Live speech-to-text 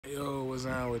Yo, what's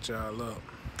on with y'all? Look,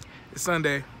 it's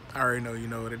Sunday. I already know you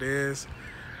know what it is.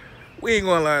 We ain't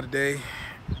gonna lie today.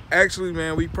 Actually,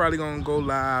 man, we probably gonna go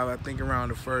live. I think around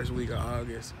the first week of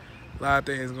August. A lot of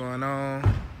things going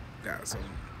on. Got some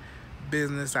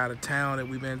business out of town that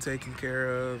we've been taking care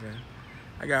of, and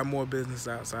I got more business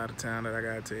outside of town that I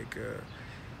gotta take care of.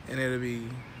 And it'll be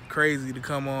crazy to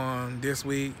come on this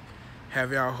week,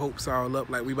 have y'all hopes all up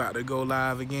like we about to go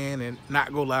live again, and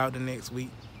not go live the next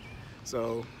week.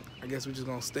 So I guess we're just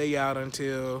gonna stay out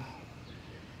until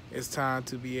it's time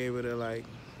to be able to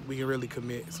we can really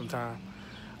commit some time.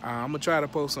 I'm gonna try to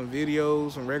post some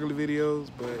videos, some regular videos,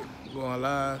 but going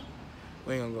live,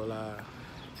 we ain't gonna go live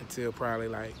until probably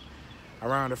like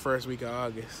around the first week of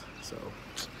August. So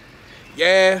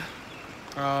yeah,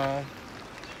 um,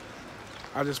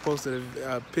 I just posted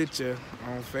a picture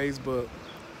on Facebook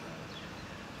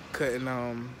cutting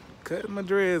my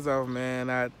dreads off,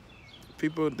 man.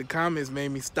 The comments made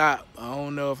me stop. I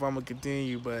don't know if I'm gonna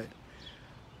continue, but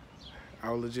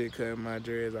I was legit cutting my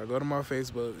dreads. I'll go to my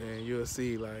Facebook and you'll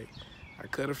see, like, I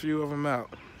cut a few of them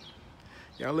out.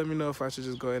 Y'all let me know if I should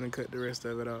just go ahead and cut the rest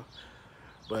of it off.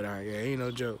 But yeah, ain't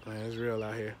no joke, man. It's real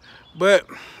out here. But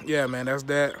yeah, man, that's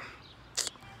that.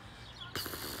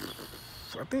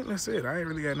 I think that's it. I ain't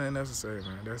really got nothing else to say,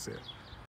 man. That's it.